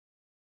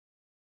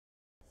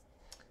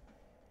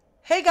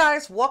Hey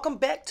guys, welcome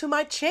back to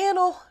my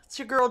channel. It's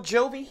your girl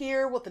Jovi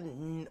here with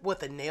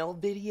a nail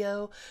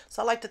video.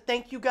 So I'd like to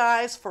thank you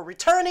guys for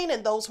returning,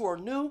 and those who are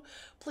new,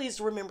 please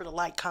remember to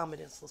like,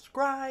 comment, and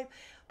subscribe.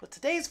 But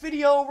today's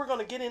video, we're going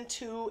to get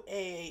into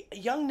a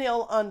young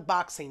nail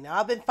unboxing.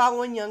 Now I've been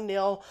following young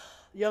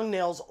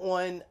nails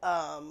on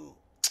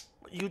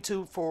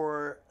YouTube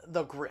for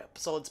the grip.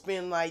 So it's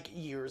been like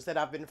years that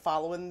I've been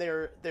following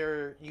their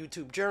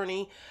YouTube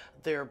journey,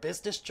 their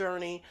business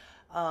journey.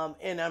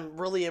 And I'm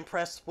really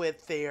impressed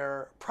with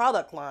their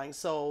product line.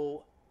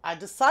 So I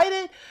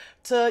decided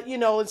to,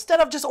 instead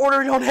of just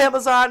ordering on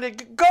Amazon, to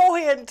go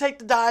ahead and take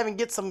the dive and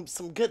get some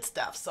good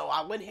stuff. So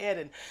I went ahead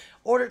and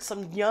ordered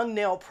some young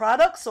nail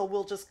products. So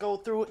we'll just go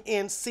through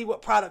and see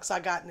what products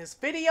I got in this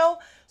video.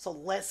 So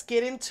let's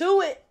get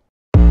into it.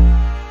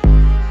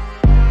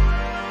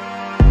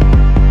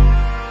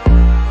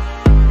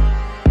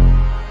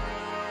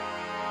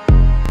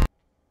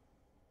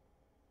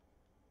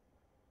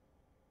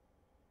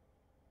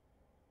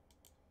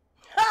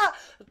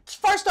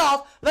 First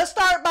off, let's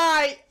start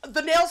by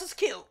the nails is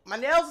cute. My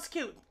nails is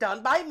cute,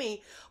 done by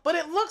me. But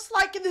it looks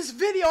like in this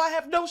video I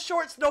have no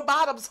shorts, no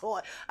bottoms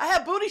on. I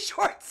have booty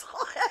shorts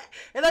on.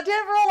 And I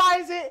didn't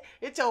realize it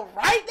until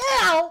right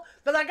now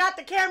that I got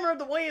the camera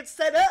the way it's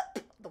set up.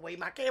 The way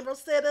my camera's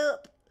set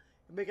up.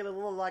 Making it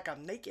look like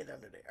I'm naked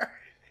under there.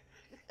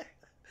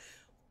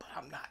 But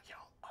I'm not,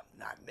 y'all. I'm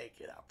not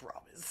naked, I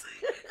promise.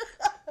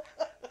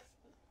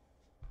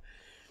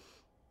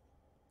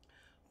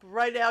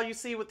 Right now, you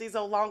see with these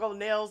old long old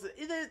nails,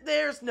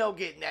 there's no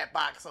getting that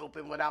box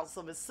open without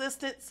some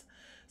assistance.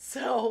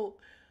 So,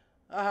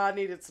 I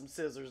needed some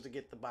scissors to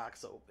get the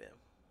box open.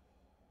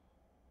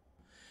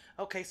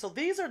 Okay, so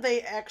these are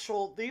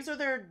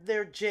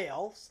their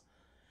gels.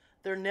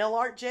 Their nail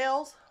art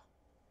gels.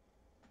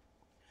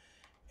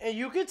 And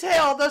you can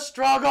tell the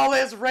struggle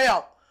is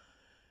real.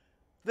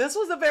 This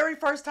was the very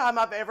first time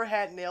I've ever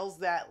had nails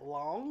that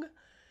long.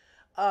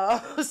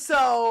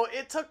 So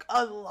it took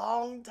a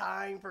long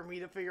time for me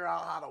to figure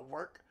out how to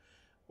work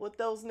with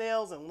those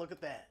nails, and look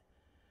at that.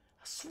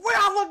 I swear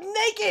I look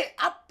naked.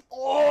 I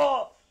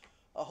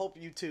hope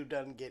YouTube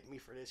doesn't get me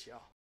for this,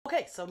 y'all.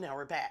 Okay, so now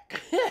we're back.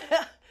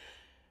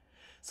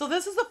 So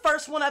this is the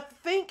first one. I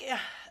think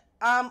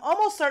I'm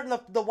almost certain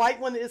the white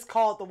one is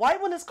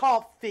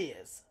called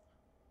Fizz.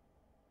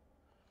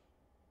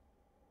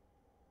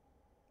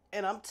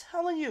 And I'm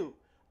telling you,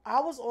 I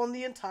was on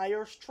the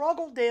entire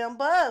struggle damn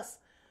bus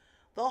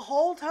the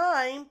whole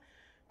time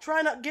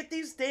trying to get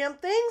these damn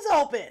things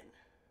open.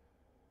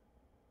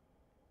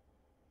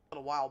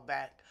 A while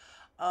back.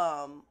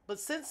 But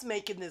since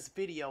making this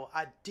video,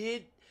 I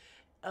did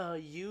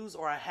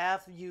I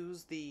have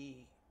used the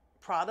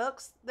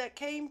products that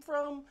came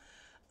from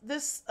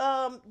this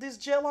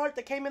gel art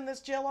that came in this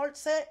gel art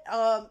set.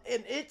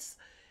 And it's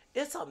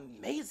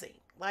amazing.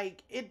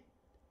 Like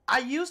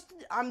I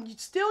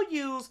still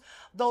use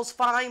those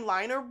fine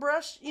liner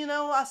brush,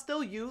 I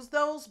still use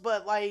those,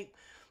 but like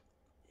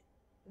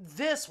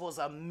this was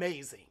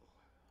amazing.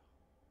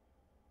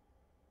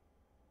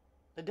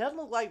 It doesn't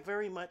look like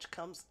very much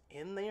comes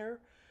in there,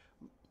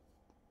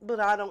 but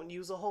I don't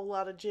use a whole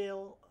lot of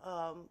gel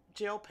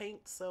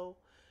paint, so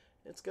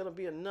it's gonna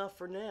be enough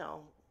for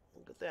now.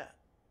 Look at that.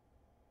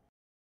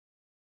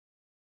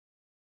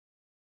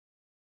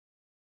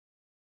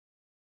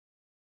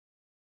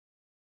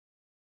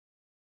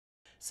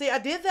 See, I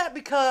did that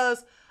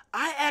because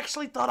I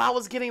actually thought I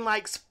was getting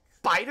like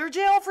spider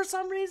gel for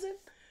some reason,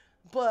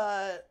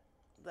 but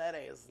that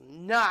is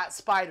not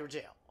spider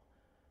gel.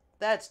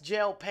 That's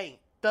gel paint.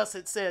 Thus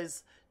it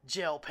says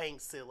gel paint,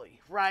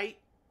 silly, right?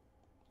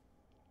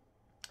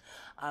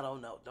 I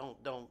don't know.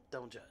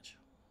 Don't judge.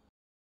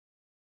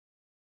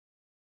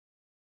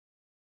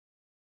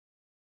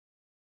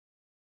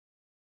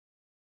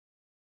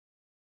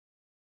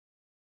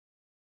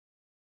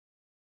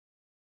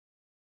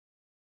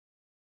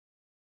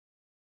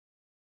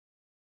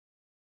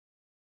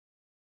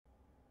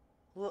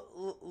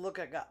 Look,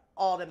 I got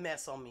all the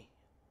mess on me.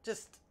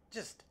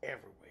 Just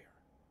everywhere.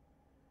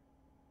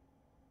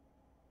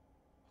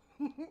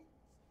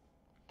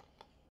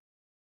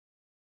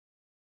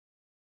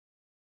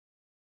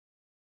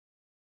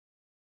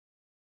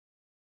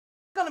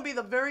 Gonna be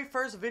the very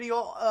first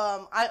video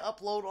I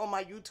upload on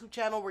my YouTube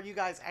channel where you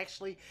guys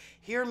actually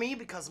hear me,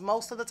 because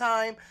most of the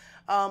time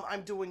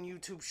I'm doing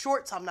YouTube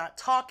shorts, I'm not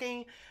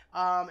talking,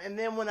 and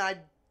then when I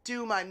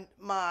do my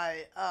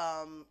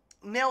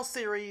nail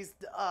series,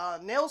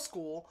 nail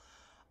school,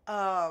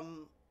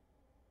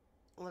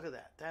 look at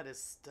that. That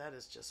is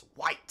just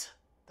white.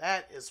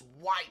 That is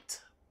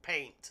white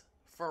paint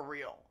for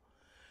real.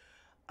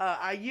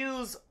 I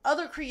use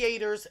other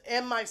creators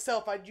and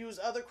myself. I use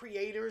other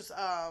creators'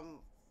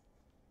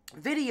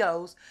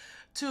 videos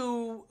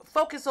to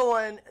focus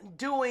on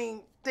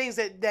doing things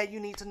that you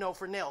need to know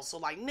for nails. So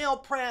like nail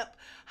prep,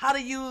 how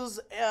to use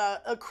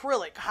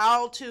acrylic,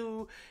 how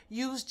to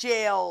use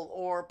gel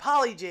or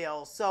poly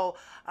gel. So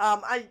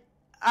I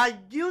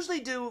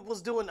usually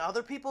was doing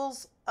other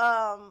people's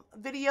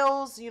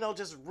videos,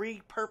 just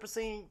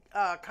repurposing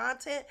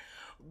content,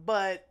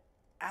 but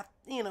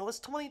it's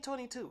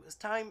 2022. It's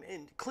time,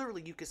 and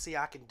clearly you can see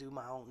I can do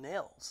my own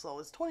nails. So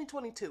it's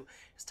 2022.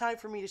 It's time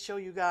for me to show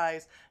you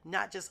guys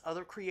not just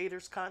other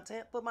creators'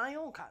 content, but my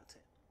own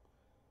content.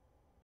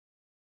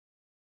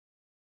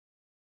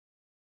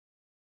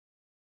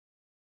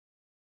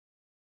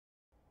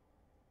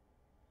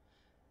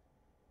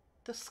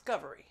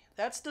 Discovery.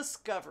 That's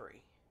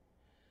Discovery.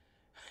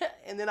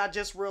 And then I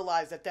just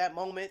realized at that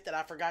moment that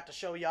I forgot to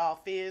show y'all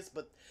Fizz,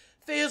 but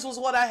Fizz was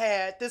what I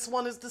had. This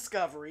one is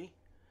Discovery.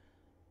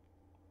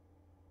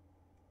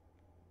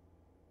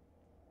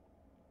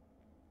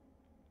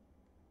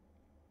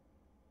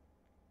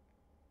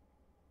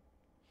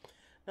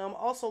 Now I'm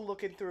also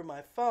looking through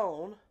my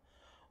phone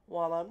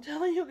while I'm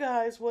telling you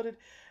guys what it,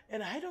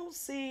 and I don't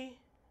see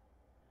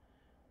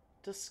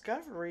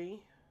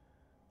Discovery.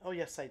 Oh,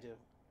 yes, I do.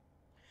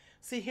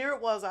 See, here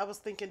it was. I was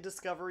thinking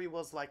Discovery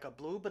was like a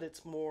blue, but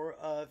it's more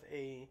of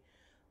a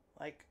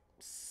like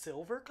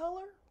silver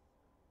color.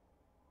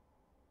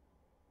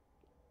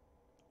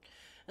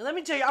 And let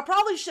me tell you, I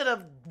probably should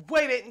have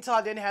waited until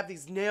I didn't have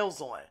these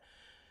nails on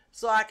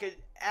so I could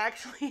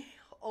actually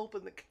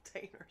open the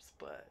containers,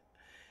 but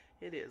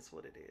it is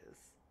what it is.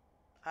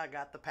 I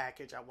got the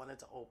package. I wanted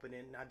to open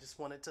it, and I just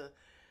wanted to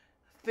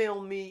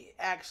film me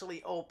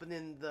actually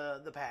opening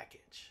the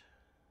package.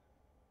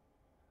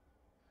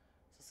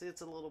 So see,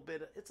 it's a little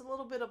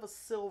bit of a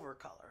silver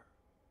color.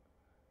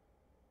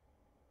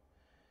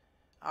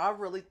 I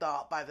really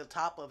thought by the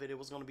top of it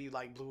was going to be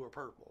like blue or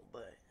purple,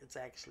 but it's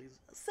actually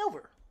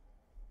silver.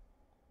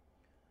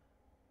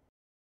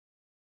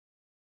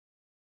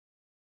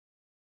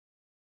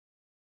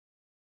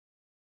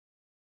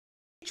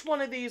 Each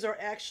one of these are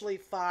actually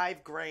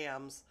 5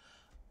 grams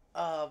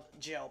of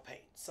gel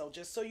paint. So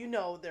just so you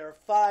know, there are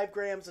 5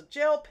 grams of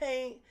gel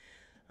paint,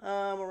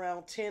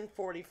 around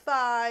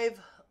 10.45.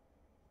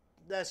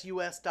 That's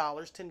US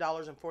dollars,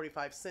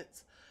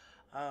 $10.45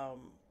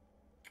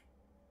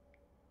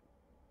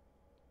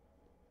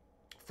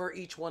 for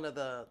each one of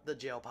the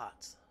gel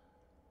pots.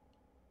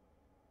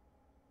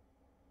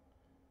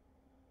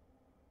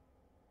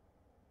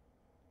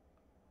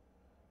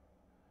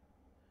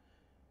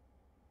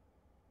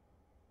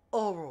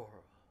 Aurora.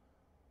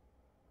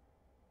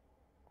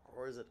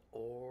 Or is it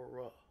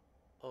Aura?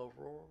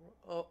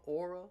 Aurora?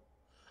 Aura?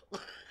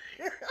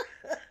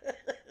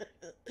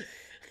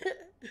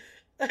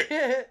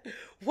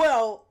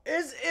 Well,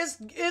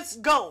 it's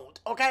gold,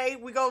 okay?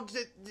 We go.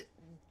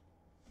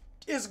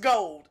 It's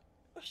gold.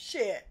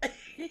 Shit.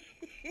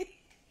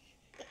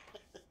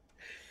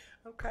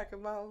 I'm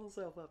cracking my own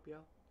self up, y'all.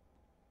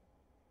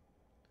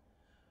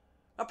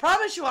 I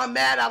promise you, I'm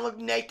mad. I look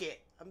naked.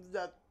 I'm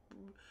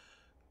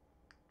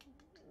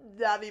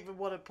not even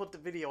want to put the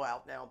video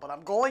out now, but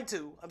I'm going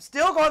to. I'm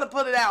still going to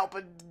put it out,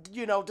 but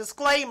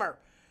disclaimer.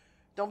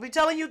 Don't be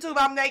telling YouTube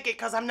I'm naked,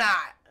 because I'm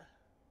not.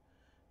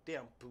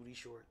 Damn booty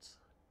shorts.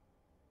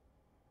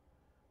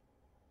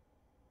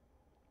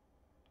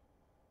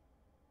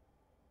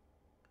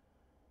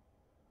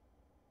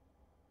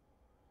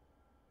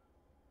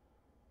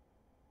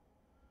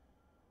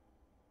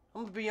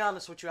 I'm going to be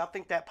honest with you. I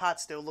think that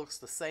pot still looks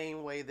the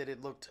same way that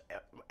it looked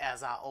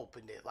as I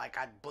opened it. Like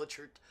I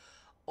butchered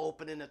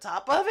opening the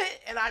top of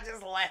it, and I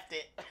just left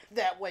it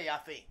that way, I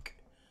think.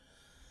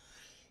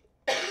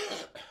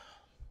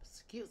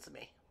 Excuse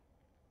me.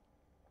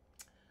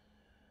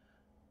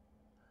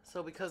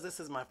 So because this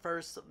is my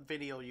first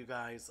video, you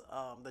guys,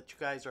 that you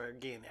guys are,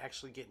 again,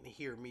 actually getting to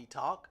hear me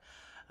talk,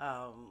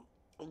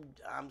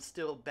 I'm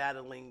still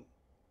battling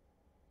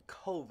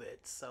COVID,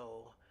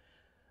 so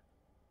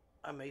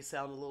I may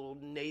sound a little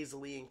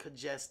nasally and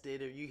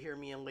congested, or you hear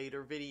me in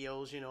later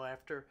videos,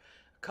 after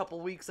a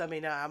couple weeks. I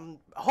mean,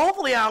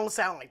 hopefully I don't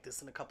sound like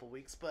this in a couple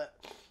weeks, but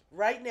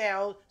right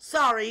now,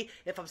 sorry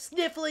if I'm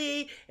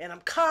sniffly and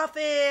I'm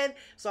coughing,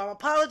 so I'm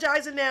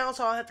apologizing now,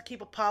 so I'll have to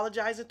keep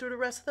apologizing through the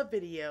rest of the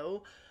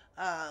video.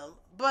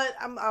 But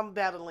I'm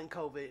battling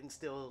COVID and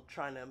still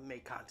trying to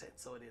make content,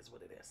 so it is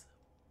what it is.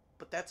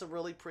 But that's a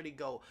really pretty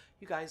goal.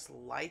 You guys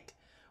like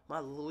my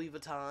Louis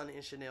Vuitton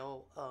and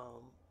Chanel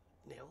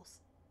nails?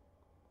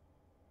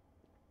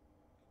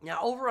 Now,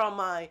 over on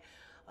my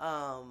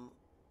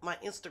my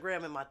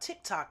Instagram and my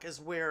TikTok is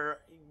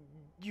where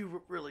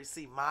you really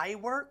see my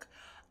work,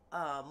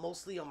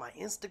 mostly on my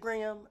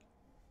Instagram.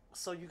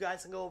 So you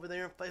guys can go over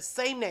there and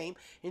same name,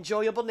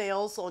 Enjoyable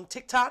Nails on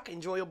TikTok,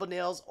 Enjoyable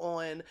Nails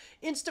on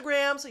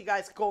Instagram. So you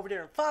guys can go over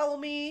there and follow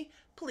me,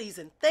 please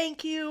and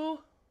thank you.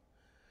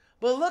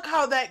 But look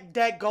how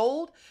that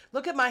gold.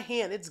 Look at my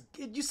hand.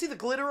 You see the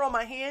glitter on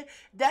my hand?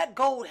 That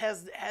gold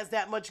has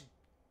that much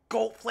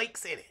gold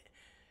flakes in it.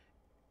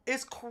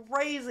 It's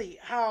crazy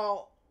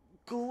how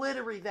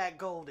glittery that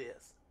gold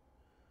is.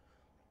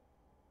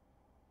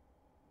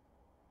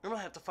 I'm going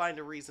to have to find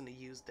a reason to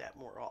use that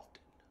more often.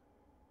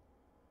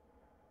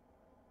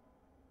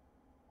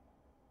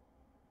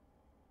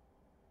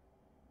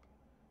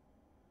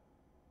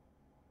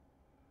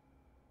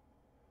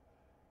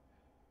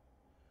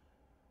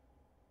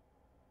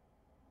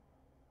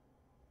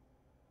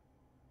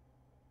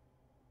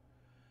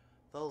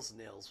 Those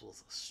nails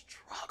was a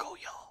struggle,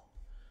 y'all.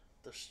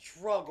 The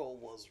struggle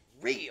was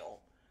real.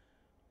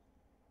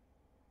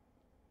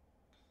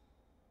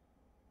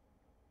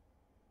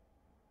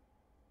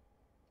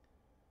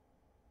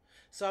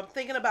 So I'm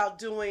thinking about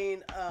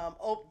doing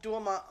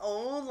my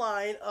own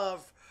line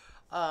of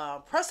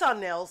press-on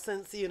nails,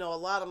 since a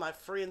lot of my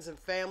friends and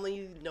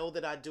family know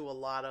that I do a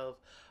lot of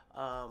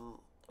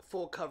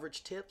full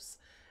coverage tips,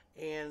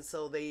 and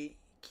so they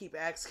keep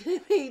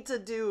asking me to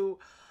do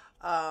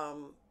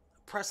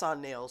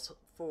press-on nails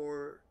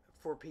for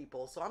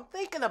people. So I'm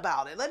thinking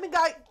about it. Let me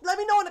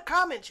know in the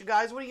comments, you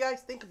guys. What do you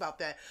guys think about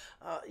that?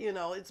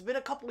 It's been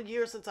a couple of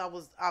years since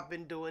I've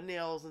been doing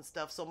nails and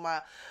stuff. So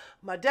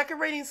my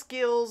decorating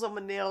skills on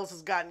my nails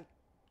has gotten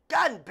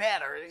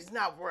better. It's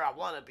not where I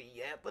want to be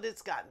yet, but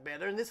it's gotten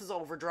better. And this is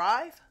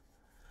overdrive,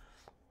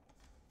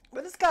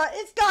 but it's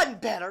gotten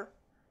better.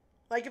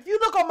 Like, if you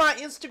look on my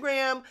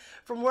Instagram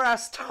from where I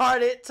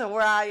started to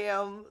where I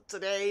am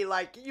today,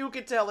 like, you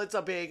can tell it's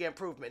a big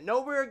improvement.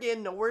 Nowhere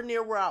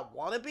near where I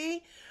want to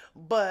be,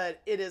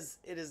 but it is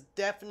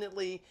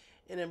definitely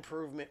an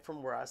improvement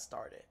from where I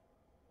started.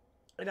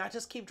 And I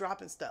just keep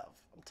dropping stuff.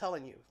 I'm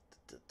telling you,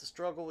 the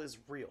struggle is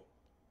real.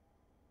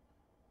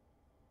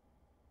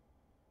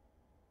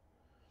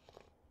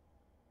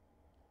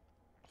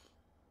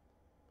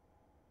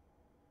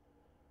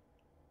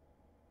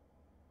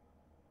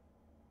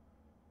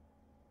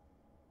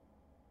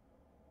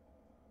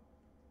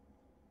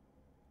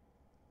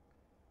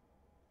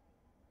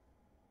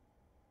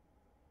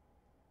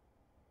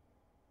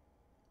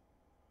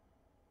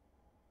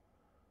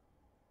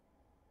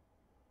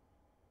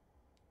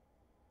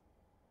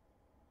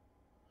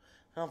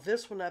 Now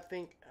this one, I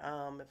think,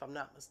 if I'm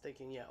not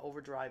mistaken, yeah,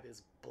 overdrive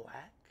is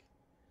black.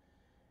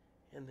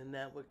 And then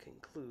that would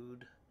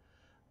conclude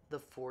the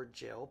 4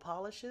 gel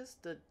polishes,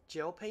 the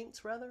gel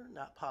paints rather,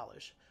 not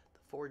polish, the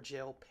 4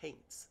 gel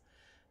paints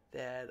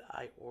that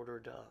I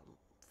ordered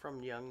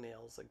from Young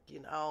Nails.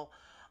 Again, I'll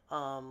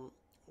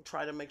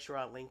try to make sure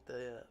I link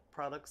the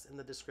products in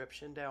the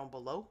description down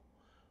below.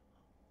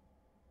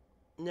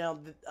 Now,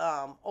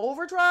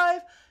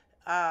 overdrive,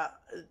 uh,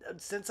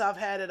 since I've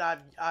had it,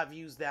 I've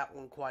used that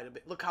one quite a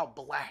bit. Look how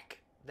black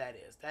that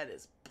is. That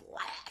is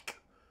black.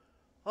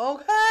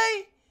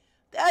 Okay,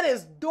 that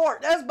is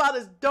dark. That's about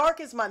as dark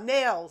as my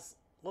nails.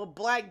 Little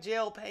black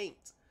gel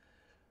paint.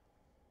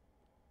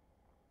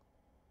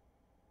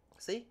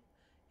 See,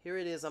 here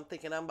it is. I'm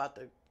thinking I'm about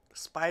to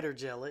spider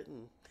gel it,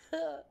 and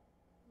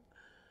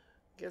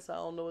guess I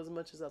don't know as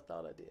much as I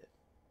thought I did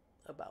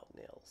about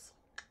nails.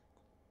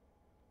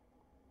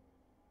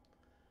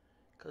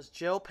 Because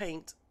gel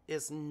paint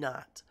is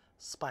not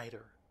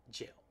spider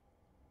gel.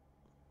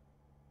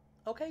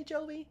 Okay,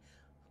 Jovi?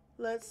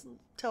 Let's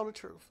tell the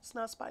truth. It's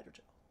not spider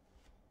gel.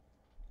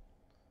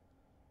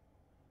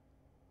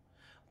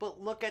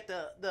 But look at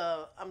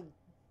I'm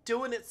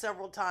doing it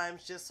several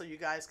times just so you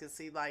guys can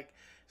see, like,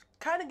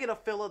 kind of get a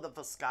feel of the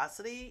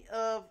viscosity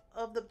of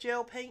the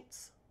gel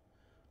paints.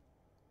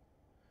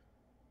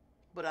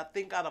 But I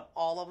think out of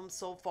all of them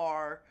so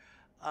far,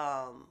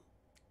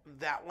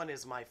 that one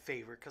is my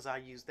favorite because I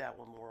use that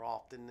one more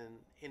often than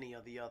any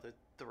of the other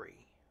 3.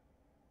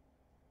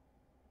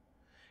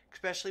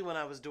 Especially when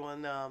I was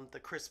doing the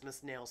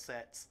Christmas nail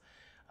sets.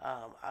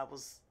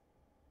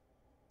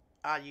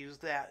 I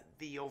used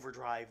the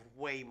overdrive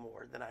way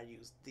more than I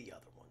used the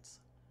other ones.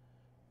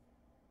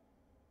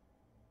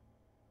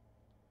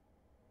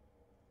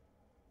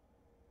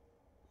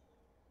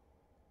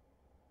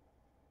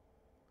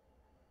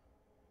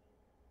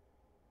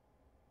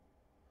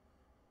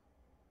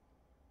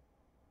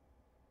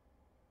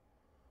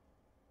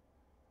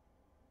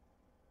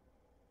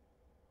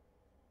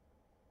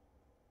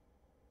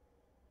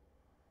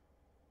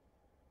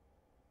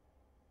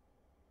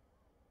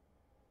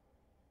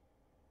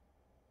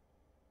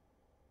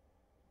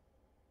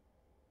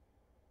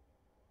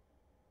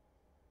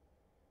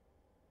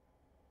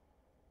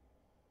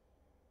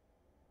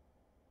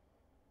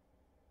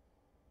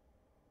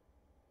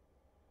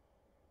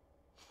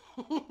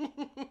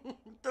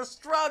 The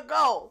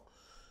struggle.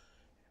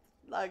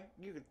 Like,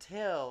 you could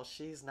tell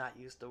she's not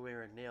used to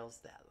wearing nails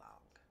that long.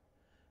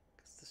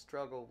 Because the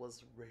struggle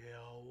was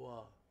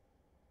real.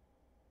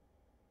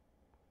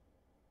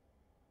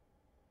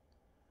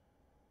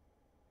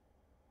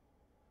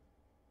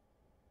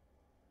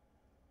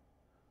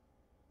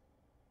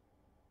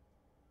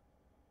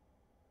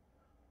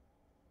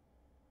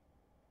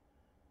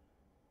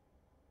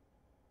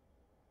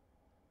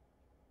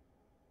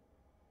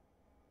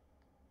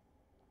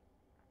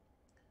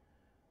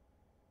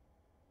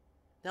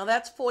 Now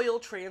that's foil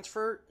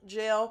transfer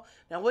gel.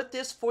 Now with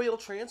this foil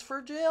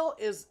transfer gel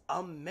is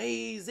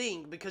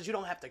amazing because you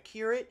don't have to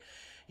cure it.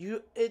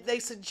 They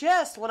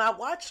suggest, when I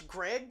watched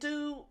Greg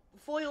do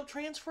foil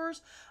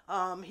transfers,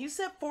 he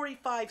said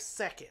 45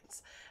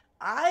 seconds.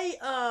 I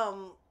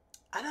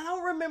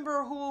don't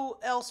remember who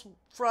else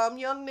from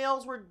Young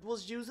Nails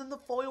was using the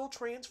foil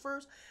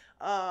transfers,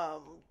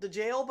 the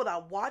gel, but I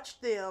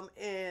watched them,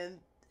 and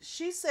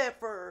she said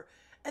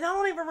and I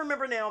don't even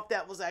remember now if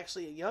that was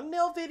actually a Young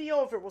Nail video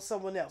or if it was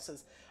someone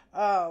else's.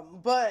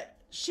 But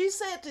she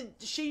said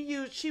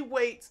she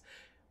waits.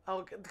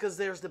 Oh, because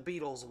there's the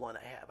Beetles one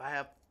I have. I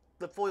have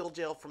the foil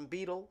gel from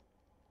Beetle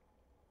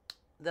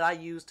that I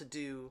use to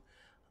do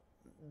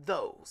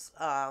those.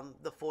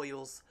 The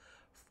foils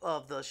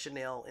of the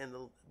Chanel and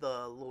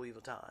the Louis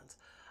Vuittons.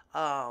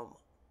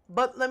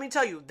 But let me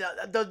tell you,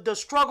 the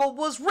struggle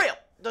was real.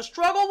 The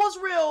struggle was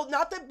real.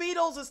 Not that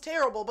Beetles is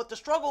terrible, but the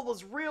struggle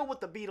was real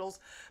with the Beetles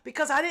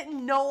because I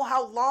didn't know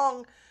how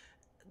long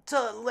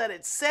to let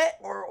it set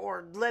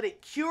or let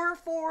it cure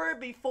for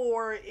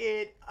before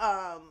it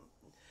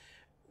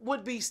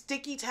would be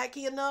sticky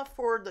tacky enough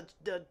for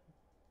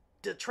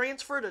the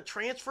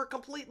transfer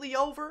completely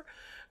over.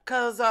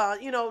 Because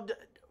you know,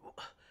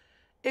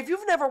 if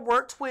you've never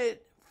worked with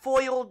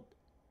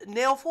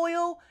nail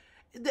foil,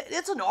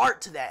 it's an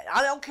art to that.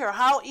 I don't care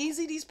how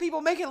easy these people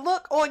make it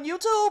look on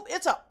YouTube.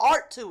 It's an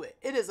art to it.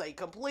 It is a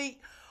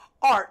complete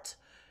art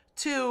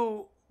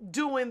to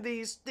doing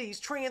these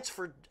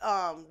transfer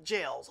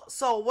gels.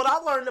 So what I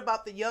learned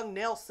about the Young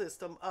Nail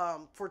system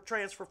for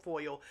transfer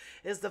foil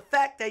is the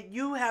fact that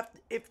you have,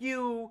 if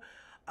you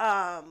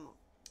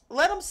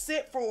let them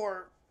sit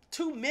for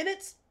 2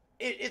 minutes,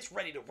 it's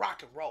ready to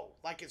rock and roll.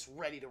 Like it's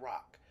ready to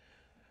rock.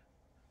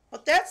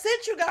 But that's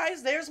it, you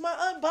guys. There's my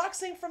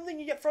unboxing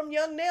from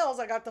Young Nails.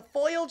 I got the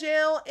foil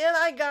gel and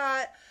I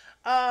got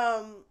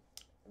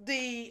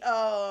the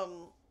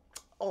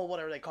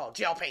whatever they call it,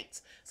 gel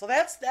paints. So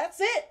that's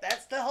it.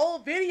 That's the whole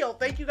video.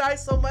 Thank you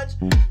guys so much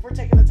for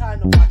taking the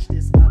time to watch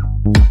this.